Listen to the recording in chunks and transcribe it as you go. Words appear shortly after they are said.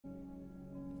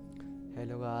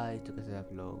Hello guys, तो कैसे आप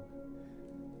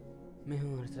लोग। मैं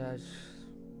हूँ हर्षराज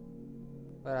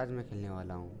और आज मैं खेलने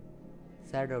वाला हूँ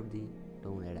साइड ऑफ दी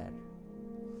टोमब्रेडर।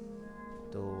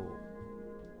 तो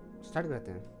स्टार्ट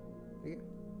करते हैं, ठीक है,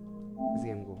 इस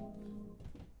गेम को।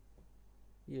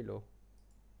 ये लो,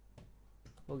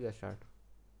 हो गया स्टार्ट।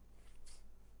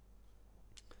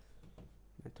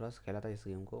 मैं थोड़ा सा खेला था इस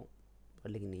गेम को, पर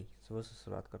लेकिन नहीं, सुबह से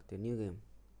शुरुआत करते हैं न्यू गेम।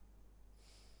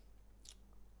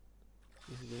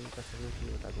 इस गेम का सेगमेंट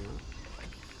मैं बता दूँगा।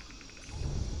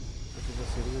 अच्छा, जो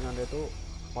सीरीज बना रहे तो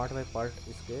पार्ट बाय पार्ट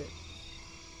इसके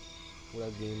पूरा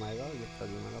गेम आएगा। ये पूरा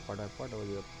गेम आएगा पार्ट बाय पार्ट, और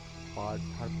ये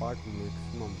हर पार्ट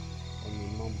मैक्सिमम और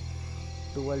मिनिमम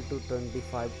 12 to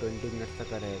 20 मिनट तक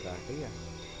का रहेगा, ठीक है।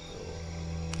 तो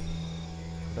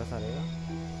छोटा सा रहेगा,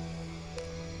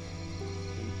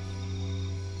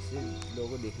 इससे लोगों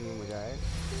को देखने में मज़ा आए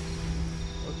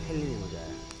और खेलने में मज़ा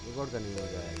आए, रिकॉर्ड करने में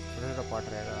मज़ा आए। छोटा छोटा पार्ट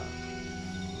रहेगा,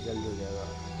 जल्दी हो जाएगा।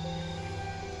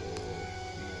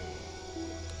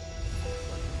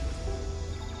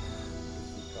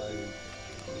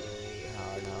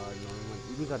 हार्ड नॉर्मल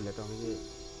ये भी कर लेता हूँ, क्योंकि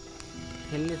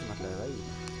खेलने से मतलब है भाई,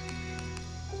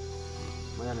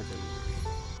 मज़ा आना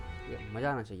चाहिए,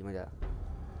 मज़ा आना चाहिए, मज़ा।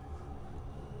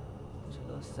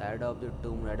 चलो, साइड ऑफ द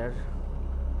टोमब्रेडर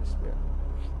इस पर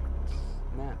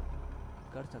मैं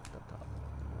कर सकता था,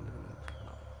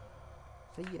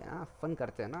 सही है। हाँ, फन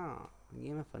करते हैं ना,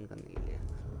 ये मैं फन करने के लिए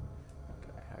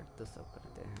ट्राई तो सब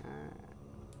करते हैं।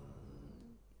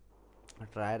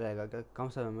 ट्राई रहेगा कि कम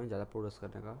समय में ज़्यादा प्रोग्रेस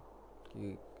करने का,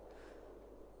 कि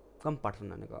कम पार्ट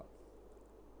बनाने का,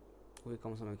 कोई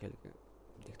कम समय खेल के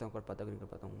देखता हूँ कर पाता कि नहीं कर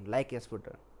पाता हूँ। लाइक यस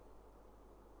पुटर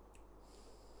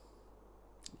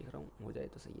देख रहा हूँ, हो जाए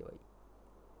तो सही है भाई,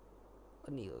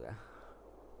 और नहीं हो गया।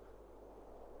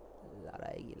 लारा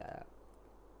आएगी, लारा।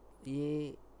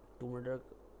 ये टोमब्रेडर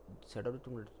सेटअप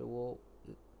टोमब्रेडर वो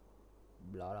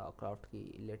लारा क्राफ्ट की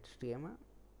लेटेस्ट गेम है।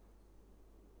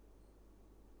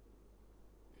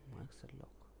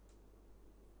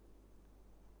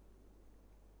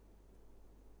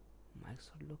 माइक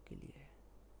शॉटलॉक के लिए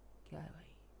क्या है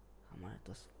भाई, हमारे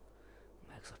तो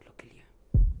माइक शॉटलॉक के लिए।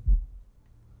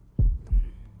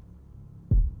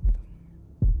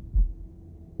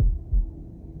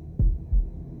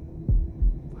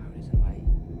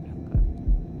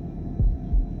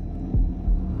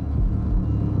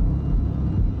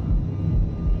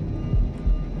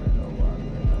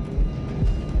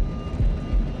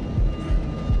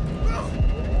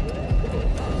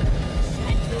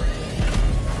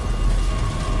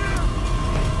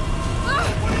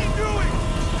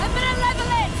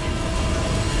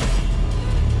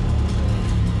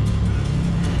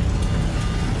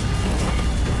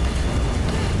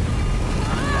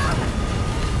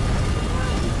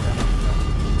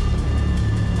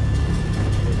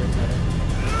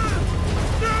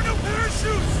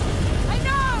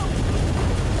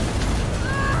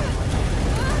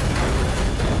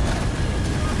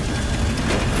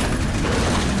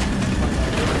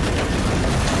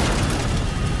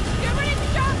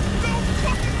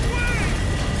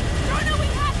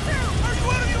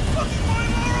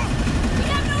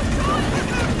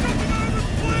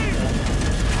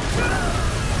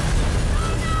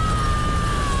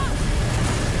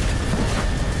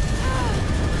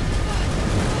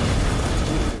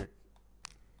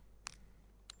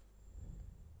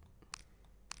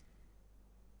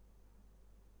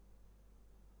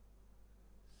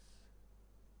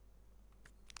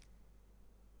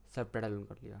 सब टाइटल ऑन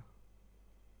कर लिया।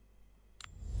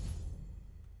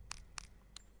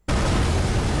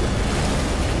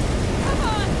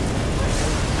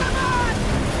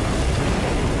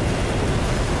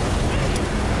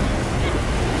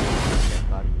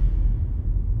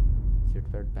 सीट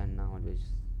बेल्ट पहनना ऑलवेज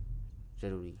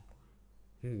जरूरी,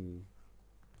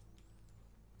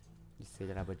 इससे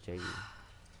जरा बच जाएगी।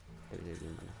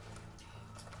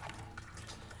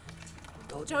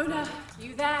 Jonah,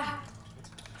 you there?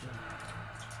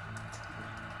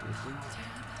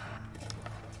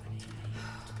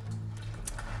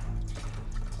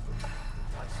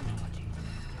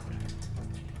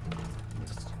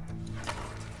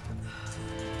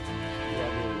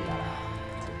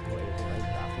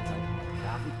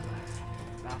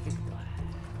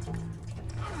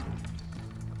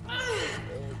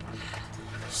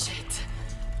 Shit.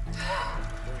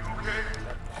 You okay?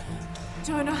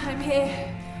 Jonah, I'm here.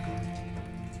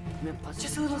 मैं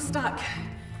Just a little stuck.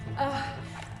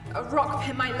 A rock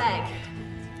hit my leg.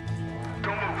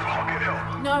 Don't move, I'll get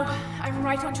help. No, I'm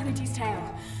right on Trinity's tail.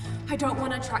 I don't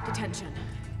want to attract attention.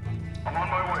 I'm on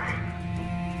my way.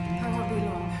 I won't be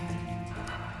long.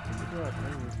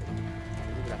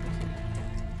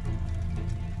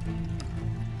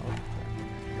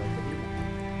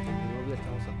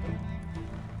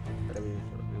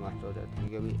 हो जाए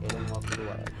क्योंकि अभी Elon walk to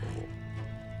आया तो वो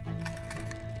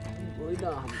वही ना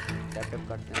हम टैप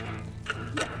करते हैं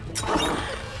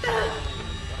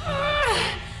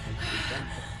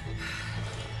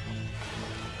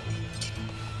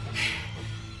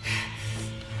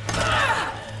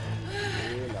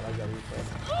ये लगा जरूर कर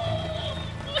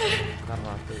रहा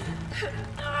था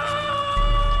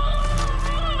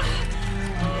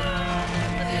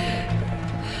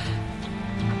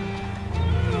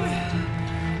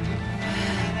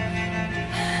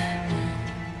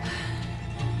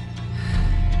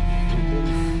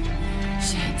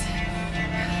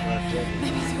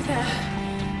Maybe through there.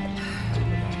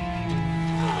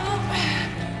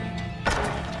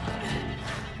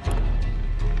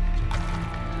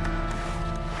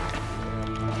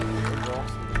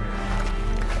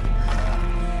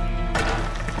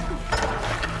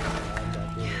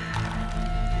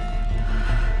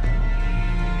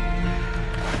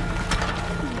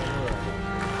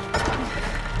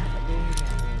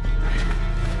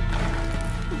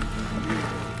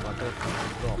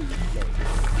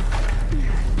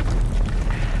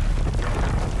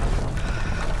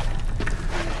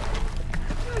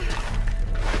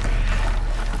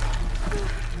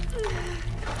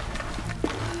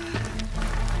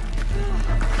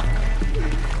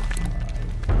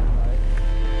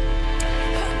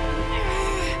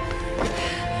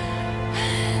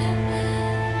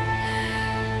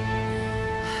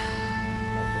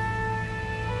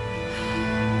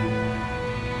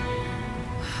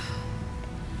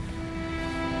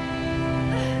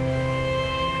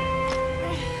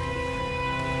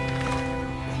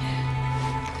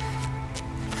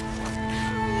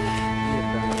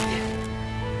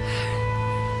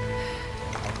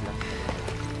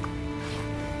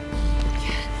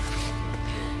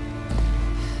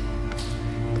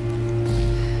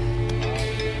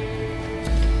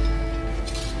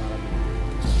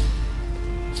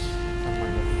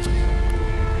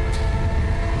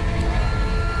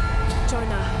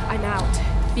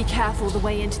 Be careful, the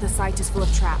way into the site is full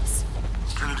of traps.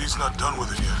 Trinity's not done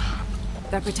with it yet.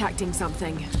 They're protecting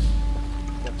something.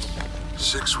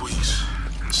 6 weeks,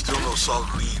 and still no solid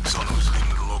leads on who's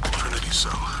leading the local Trinity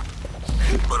cell.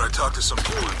 But I talked to some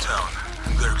people in town,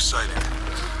 and they're excited.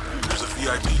 There's a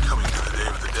VIP coming to the Day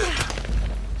of the Dead.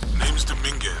 Name's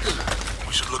Dominguez.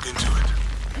 We should look into it.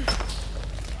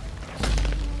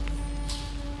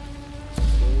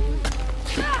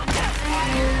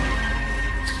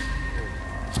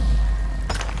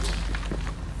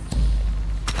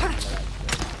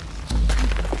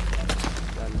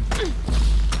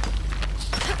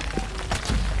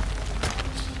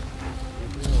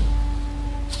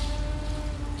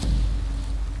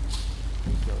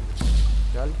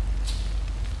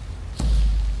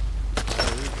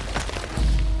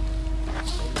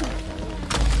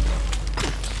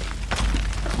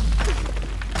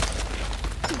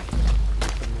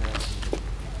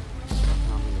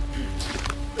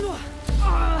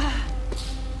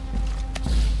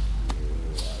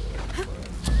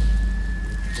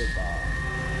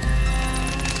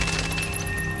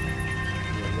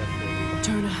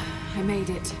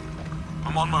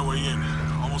 I'm on my way in.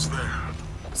 Almost there.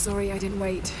 Sorry I didn't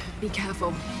wait. Be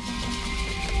careful.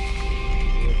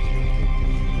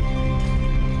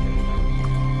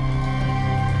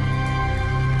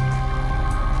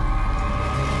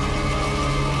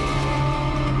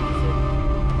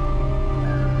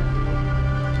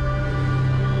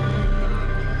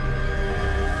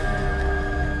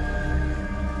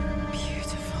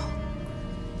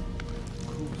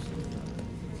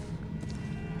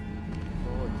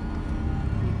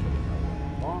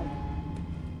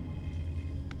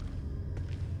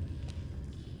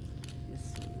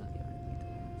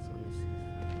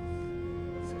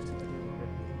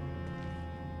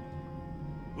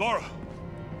 Lara!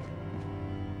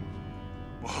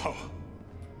 Wow.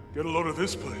 Get a load of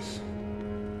this place.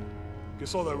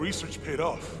 Guess all that research paid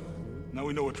off. Now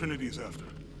we know what Trinity is after.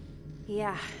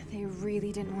 Yeah, they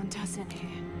really didn't want us in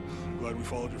here. I'm glad we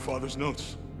followed your father's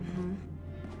notes. Mm-hmm.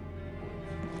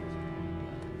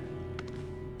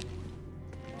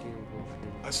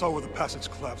 I saw where the passage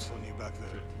collapsed on you back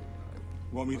there.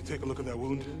 You want me to take a look at that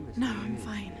wound? No, I'm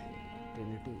fine.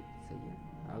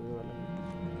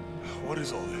 What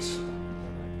is all this?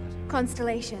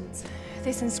 Constellations.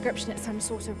 This inscription is some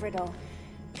sort of riddle.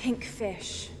 Pink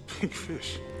fish. Pink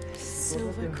fish?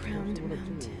 Silver-crowned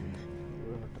mountain.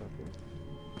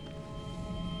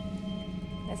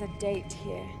 There's a date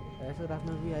here.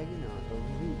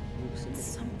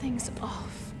 Something's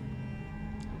off.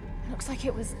 It looks like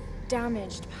it was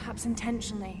damaged, perhaps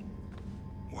intentionally.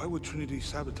 Why would Trinity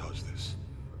sabotage this?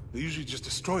 They usually just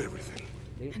destroy everything.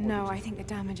 No, I think the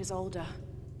damage is older.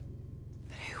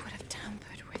 But who would have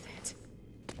tampered with it?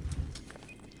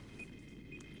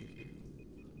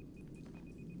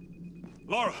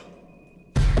 Lara!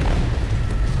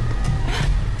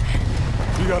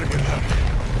 You gotta get out of here.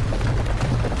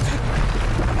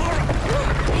 Lara!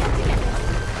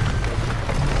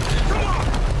 Come on!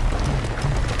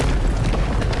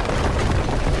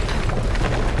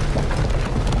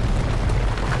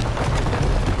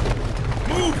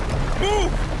 Move!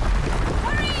 Move!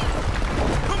 Hurry!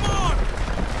 Come on!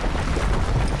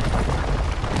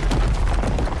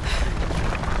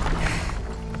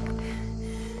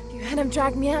 If you had him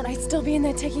drag me out, I'd still be in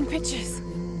there taking pictures.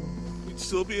 You'd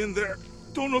still be in there.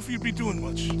 Don't know if you'd be doing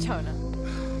much. Jonah.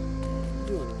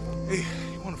 Hey,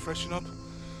 you want to freshen up?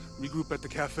 Regroup at the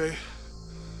cafe?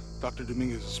 Dr.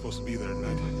 Dominguez is supposed to be there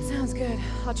tonight. Sounds good.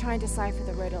 I'll try and decipher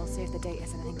the riddle, see if the date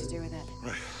has anything to do with it.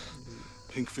 Right.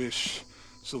 Pinkfish,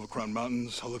 Silver Crown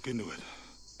Mountains, I'll look into it.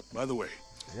 By the way,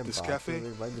 this cafe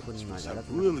is supposed to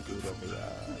have really good food.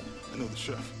 I know the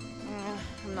chef.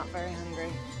 I'm not very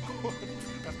hungry.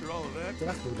 After all of that?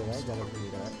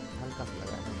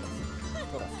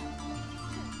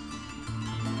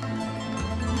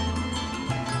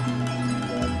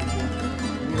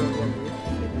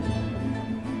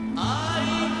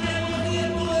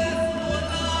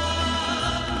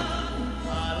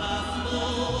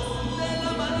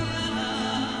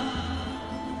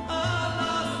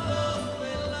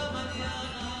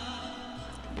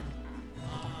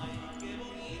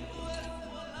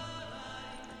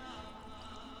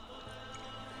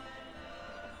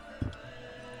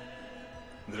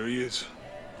 There he is.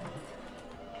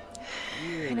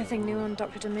 Anything new on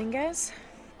Dr. Dominguez?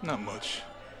 Not much.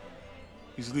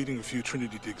 He's leading a few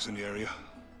Trinity digs in the area.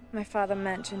 My father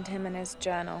mentioned him in his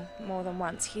journal more than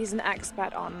once. He's an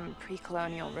expert on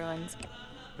pre-colonial ruins.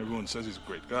 Everyone says he's a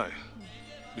great guy.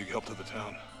 Big help to the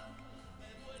town.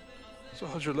 So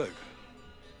how's your leg?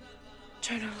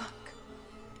 Jonah, look.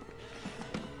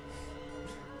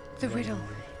 The riddle.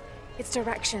 Its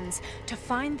directions. To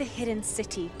find the hidden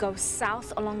city, go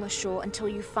south along the shore until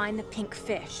you find the pink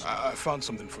fish. I found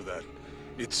something for that.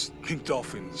 It's pink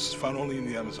dolphins, found only in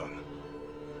the Amazon.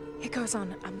 It goes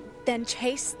on. Then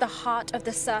chase the heart of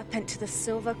the serpent to the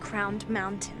silver-crowned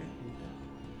mountain.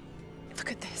 Look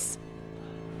at this.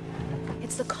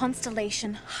 It's the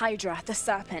constellation Hydra, the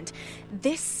serpent.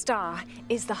 This star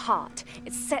is the heart.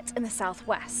 It's set in the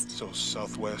southwest. So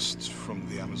southwest from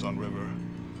the Amazon River.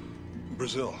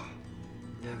 Brazil.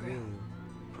 Peru.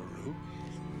 Peru?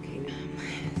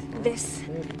 This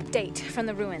date from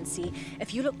the ruins, see?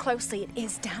 If you look closely, it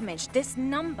is damaged. This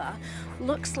number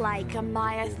looks like a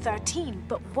Maya 13,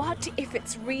 but what if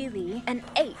it's really an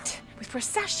 8? With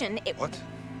precession, it... What?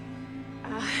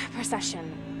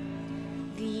 Precession.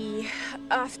 The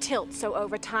Earth tilts, so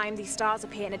over time, these stars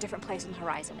appear in a different place on the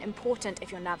horizon. Important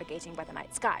if you're navigating by the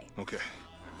night sky. Okay.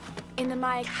 In the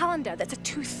Maya calendar, that's a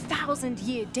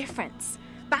 2,000-year difference.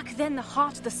 Back then, the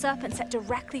heart of the serpent set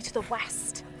directly to the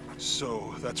west.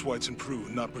 So, that's why it's in Peru,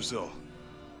 not Brazil.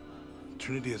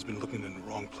 Trinity has been looking in the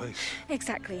wrong place.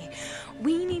 Exactly.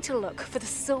 We need to look for the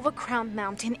silver-crowned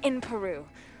mountain in Peru.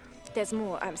 There's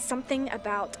more. Something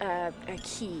about a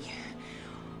key.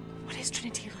 What is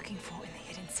Trinity looking for in the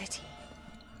hidden city?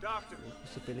 Doctor,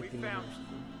 we found...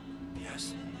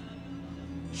 Yes.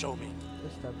 Show me.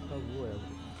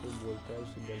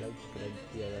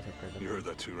 You heard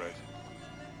that too, right?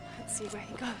 Let's see where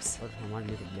he goes.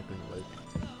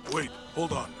 Wait,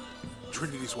 hold on.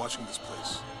 Trinity's watching this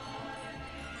place.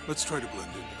 Let's try to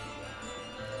blend in.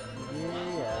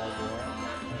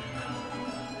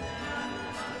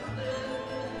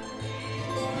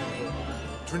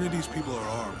 Trinity's people are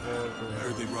armed. I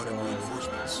heard they brought in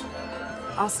reinforcements.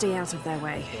 I'll stay out of their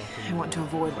way. I want to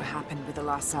avoid what happened with the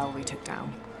last cell we took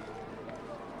down.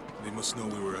 They must know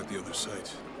we were at the other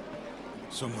site.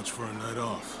 So much for a night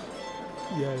off.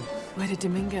 Yes. Where did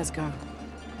Dominguez go?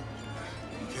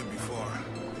 He can't be far.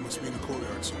 He must be in the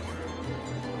courtyard somewhere.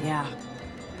 Yeah.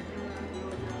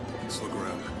 Let's look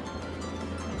around.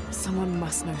 Someone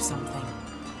must know something.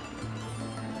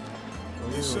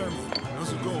 Hey, Sammy,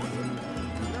 how's it going?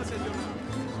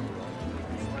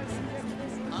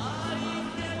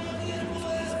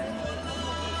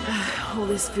 All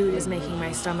this food is making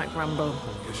my stomach rumble.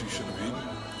 Guess you should have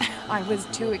eaten. I was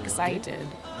too excited.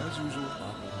 As usual.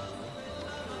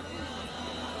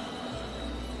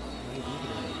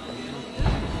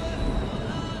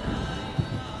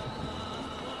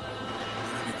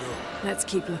 Where did he go? Let's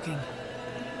keep looking.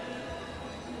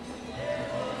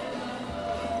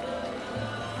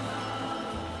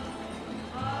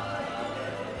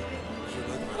 Is your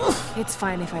leg better? It's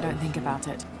fine if I don't think about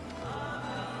it.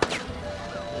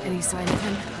 Any sign of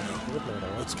him?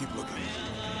 Let's keep looking.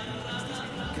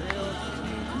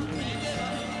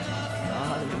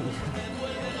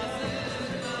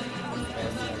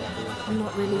 I'm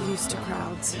not really used to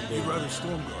crowds. You'd rather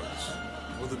storm guards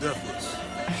or the deathless?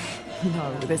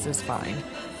 No, this is fine.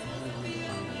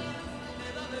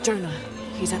 Jonah,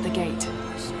 he's at the gate.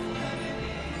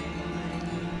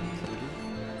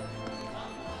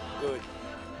 Good.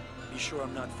 Be sure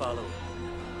I'm not followed.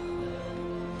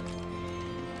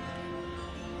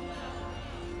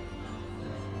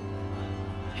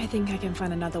 I think I can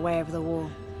find another way over the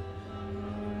wall.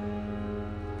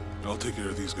 I'll take care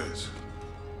of these guys.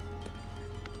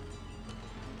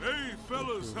 Hey,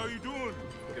 fellas, how you doing?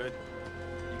 Good.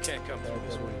 You can't come through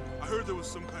this way. I heard there was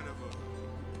some kind of a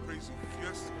crazy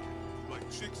fiesta, like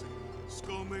chicks and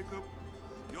skull makeup.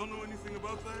 Y'all know anything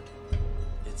about that?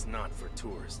 It's not for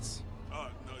tourists. No,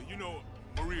 you know,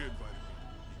 Maria invited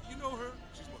me. You know her?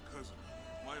 She's my cousin.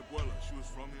 My abuela, she was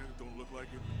from here, don't look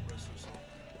like it, rest her soul.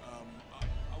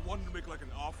 I wanted to make like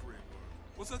an offering.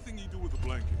 What's that thing you do with the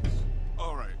blankets?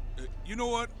 All right, you know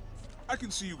what? I can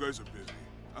see you guys are busy.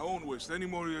 I won't waste any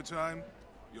more of your time.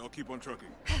 Y'all keep on trucking.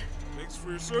 Thanks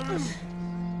for your service.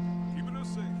 Keeping us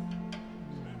safe.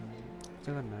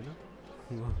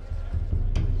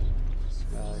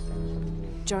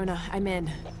 Jonah, I'm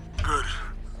in. Good.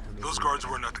 Those guards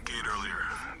weren't at the gate earlier.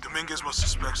 Dominguez must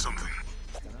suspect something.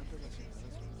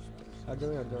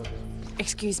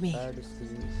 Excuse me.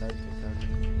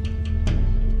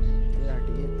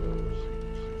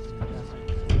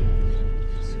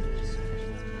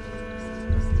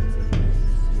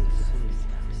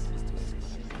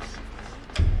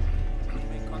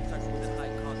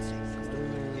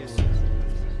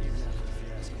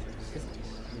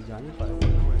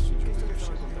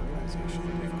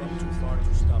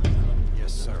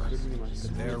 Yes, sir.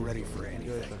 They're ready for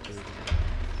anything.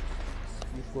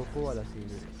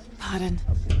 Pardon.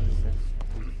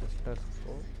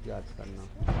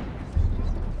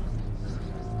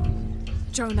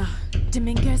 Jonah,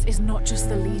 Dominguez is not just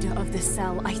the leader of this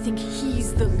cell. I think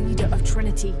he's the leader of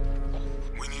Trinity.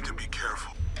 We need to be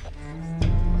careful.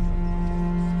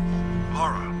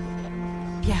 Lara.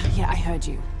 Yeah, I heard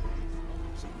you.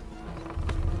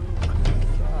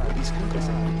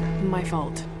 My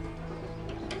fault.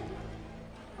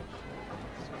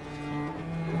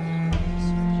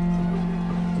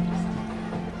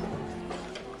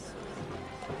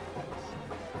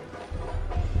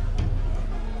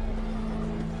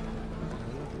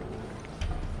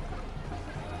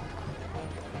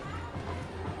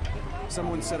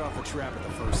 Someone set off a trap at the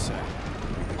first set.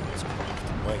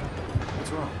 Wait.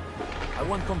 What's wrong? I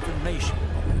want confirmation.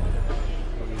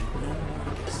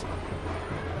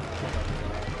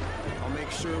 I'll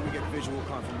make sure we get visual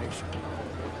confirmation.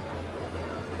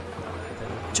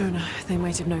 Jonah, they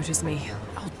might have noticed me.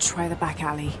 I'll try the back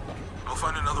alley. I'll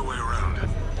find another way around.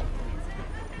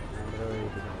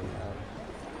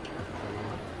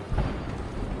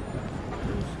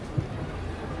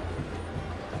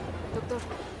 Doctor,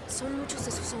 son muchos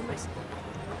de sus hombres.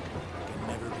 Can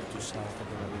never be too soft.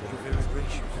 You're very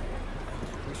gracious.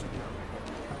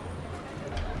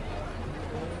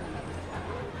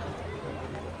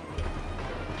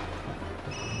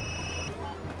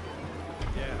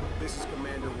 Yeah, this is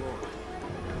Commander Rourke.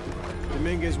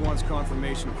 Dominguez wants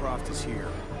confirmation Croft is here.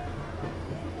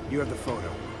 You have the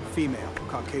photo. Female,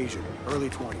 Caucasian, early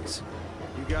 20s.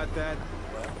 You got that?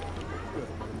 Good.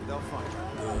 They'll find her.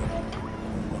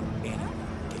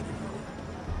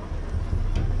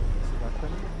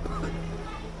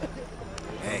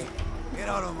 Hey, get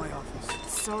out of my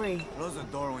office. Sorry. Close the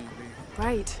door when you leave.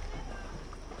 Right.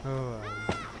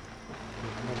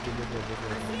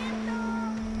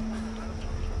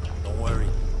 Don't worry.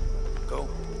 Go.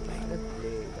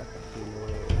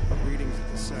 Readings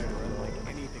at the site are unlike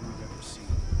anything we've ever seen.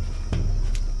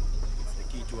 It's the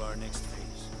key to our next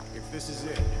phase. If this is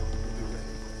it, we'll be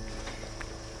ready.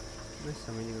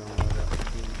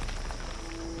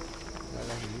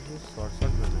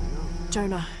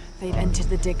 Jonah, they've entered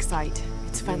the dig site.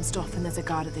 It's fenced off and there's a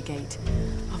guard at the gate.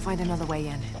 I'll find another way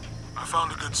in. I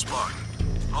found a good spot.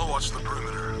 I'll watch the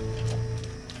perimeter.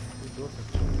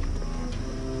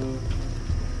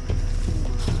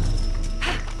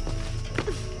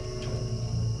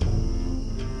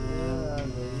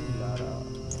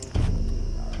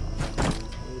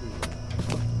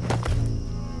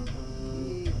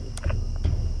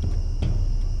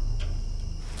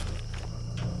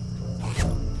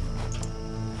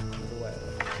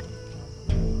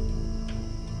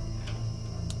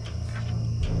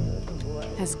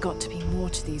 There's got to be more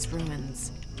to these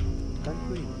ruins.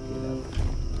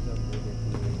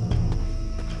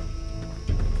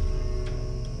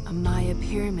 A Maya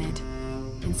pyramid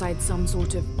inside some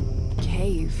sort of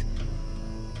cave.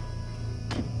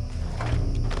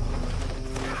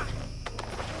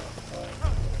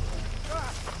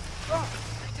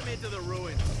 Take him into the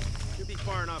ruins. You'll be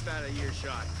far enough out of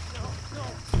earshot. No,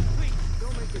 please,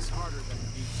 don't make this harder than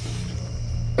it needs to.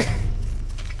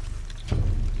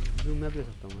 जो मैं ले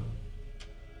सकता हूँ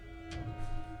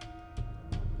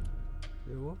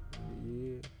देखो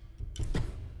ये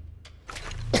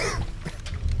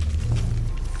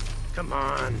Come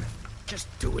on, just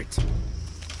do it.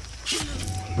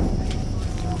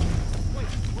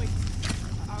 Wait.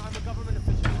 I'm a government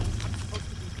official. I'm supposed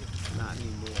to be here. Not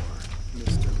anymore,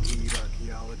 Mr. Lead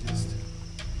Archaeologist.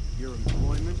 Your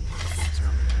employment is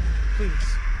terminated. Please,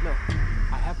 no.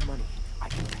 I have money. I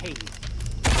can pay you.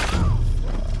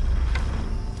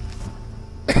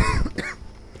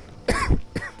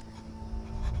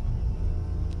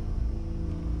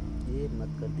 ये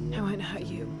मत कर दिया I won't hurt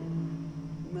you.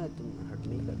 मैं तुम्हें हट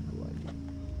नहीं करने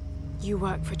वाली You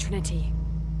work for Trinity.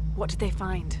 What did they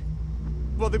find?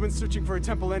 Well, they've been searching for a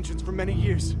temple entrance for many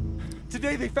years.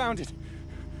 Today they found it.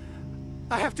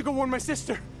 I have to go warn my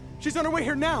sister. She's on her way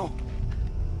here now.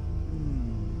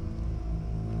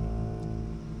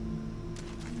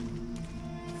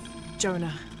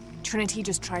 Jonah, Trinity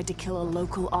just tried to kill a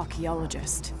local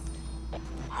archaeologist.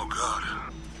 Oh God.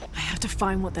 I have to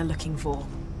find what they're looking for.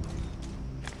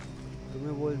 तो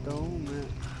मैं बोलता हूँ मैं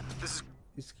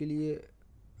इसके लिए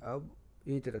अब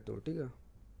यही तरह तो ठीक है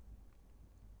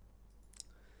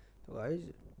तो गाइस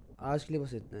आज के लिए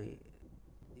बस इतना ही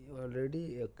ऑलरेडी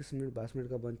 21 मिनट 22 मिनट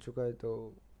का बन चुका है तो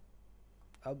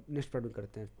अब नेक्स्ट पार्ट में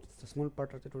करते हैं स्मॉल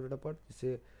पार्ट रहते हैं छोटा पार्ट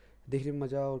जिससे देखने में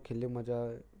मज़ा और खेलने में मज़ा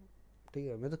ठीक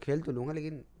है मैं तो खेल तो लूँगा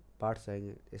लेकिन पार्ट्स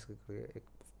आएंगे इसके करके एक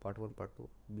पार्ट 1 पार्ट 2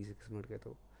 20-21 मिनट के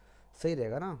तो सही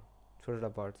रहेगा ना छोटा छोटा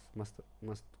पार्ट्स मस्त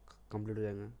मस्त कंप्लीट हो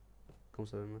जाएंगे कम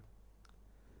समय में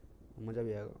मज़ा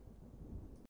भी आएगा